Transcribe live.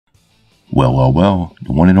Well,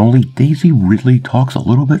 the one and only Daisy Ridley talks a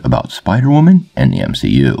little bit about Spider-Woman and the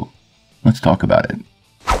MCU. Let's talk about it.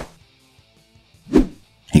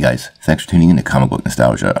 Hey guys, thanks for tuning in to Comic Book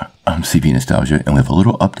Nostalgia. I'm CB Nostalgia, and we have a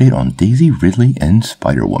little update on Daisy Ridley and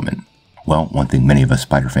Spider-Woman. Well, one thing many of us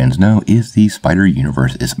Spider fans know is the Spider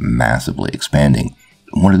Universe is massively expanding.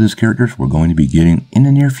 One of those characters we're going to be getting in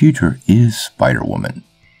the near future is Spider-Woman.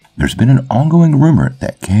 There's been an ongoing rumor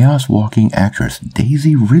that Chaos Walking actress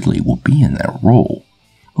Daisy Ridley will be in that role.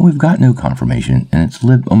 But we've got no confirmation, and it's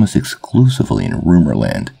lived almost exclusively in rumor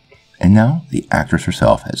land. And now the actress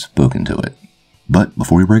herself has spoken to it. But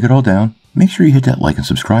before we break it all down, make sure you hit that like and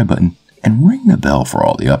subscribe button and ring the bell for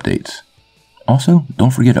all the updates. Also,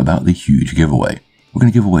 don't forget about the huge giveaway. We're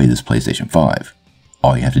going to give away this PlayStation 5.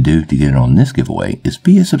 All you have to do to get in on this giveaway is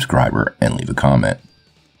be a subscriber and leave a comment.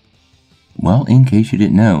 Well, in case you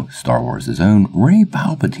didn't know, Star Wars' own Rey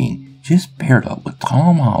Palpatine just paired up with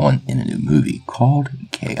Tom Holland in a new movie called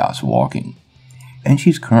Chaos Walking. And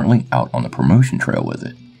she's currently out on the promotion trail with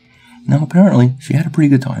it. Now apparently, she had a pretty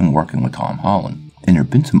good time working with Tom Holland, and there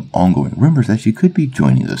have been some ongoing rumors that she could be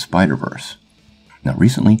joining the Spider-Verse. Now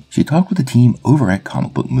recently, she talked with the team over at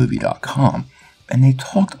comicbookmovie.com, and they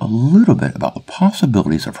talked a little bit about the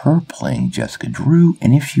possibilities of her playing Jessica Drew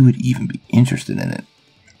and if she would even be interested in it.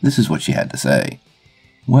 This is what she had to say.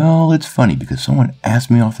 Well, it's funny because someone asked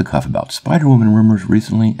me off the cuff about Spider-Woman rumors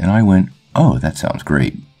recently, and I went, oh, that sounds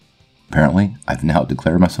great. Apparently, I've now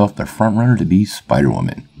declared myself the frontrunner to be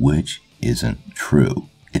Spider-Woman, which isn't true.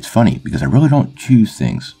 It's funny because I really don't choose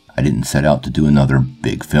things. I didn't set out to do another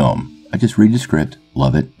big film. I just read the script,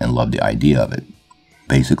 love it, and love the idea of it.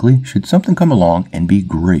 Basically, should something come along and be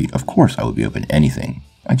great, of course I would be open to anything.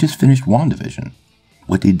 I just finished WandaVision.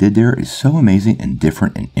 What they did there is so amazing and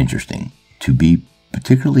different and interesting. To be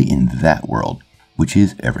particularly in that world, which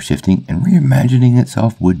is ever-shifting and reimagining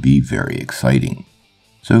itself, would be very exciting.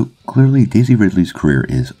 So clearly Daisy Ridley's career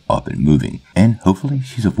is up and moving, and hopefully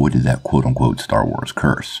she's avoided that quote-unquote Star Wars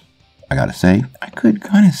curse. I gotta say, I could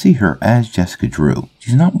kind of see her as Jessica Drew.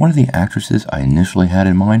 She's not one of the actresses I initially had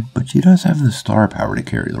in mind, but she does have the star power to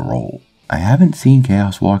carry the role. I haven't seen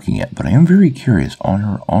Chaos Walking yet, but I am very curious on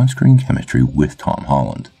her on-screen chemistry with Tom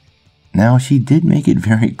Holland. Now, she did make it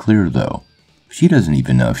very clear though. She doesn't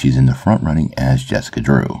even know if she's in the front running as Jessica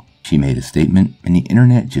Drew. She made a statement and the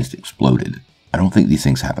internet just exploded. I don't think these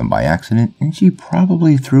things happen by accident, and she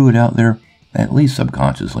probably threw it out there, at least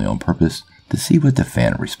subconsciously on purpose, to see what the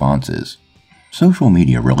fan response is. Social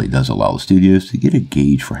media really does allow the studios to get a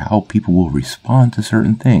gauge for how people will respond to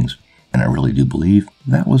certain things, and I really do believe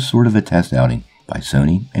that was sort of a test outing by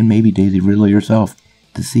Sony and maybe Daisy Ridley herself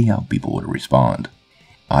to see how people would respond.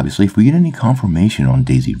 Obviously, if we get any confirmation on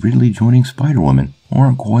Daisy Ridley joining Spider-Woman,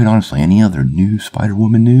 or quite honestly any other new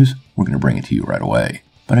Spider-Woman news, we're going to bring it to you right away.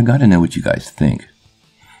 But I gotta know what you guys think.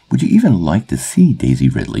 Would you even like to see Daisy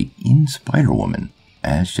Ridley in Spider-Woman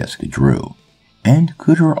as Jessica Drew? And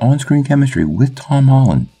could her on-screen chemistry with Tom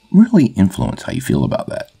Holland really influence how you feel about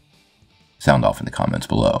that? Sound off in the comments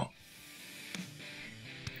below.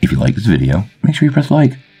 If you like this video, make sure you press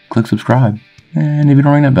like, click subscribe, and if you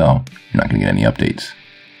don't ring that bell, you're not going to get any updates.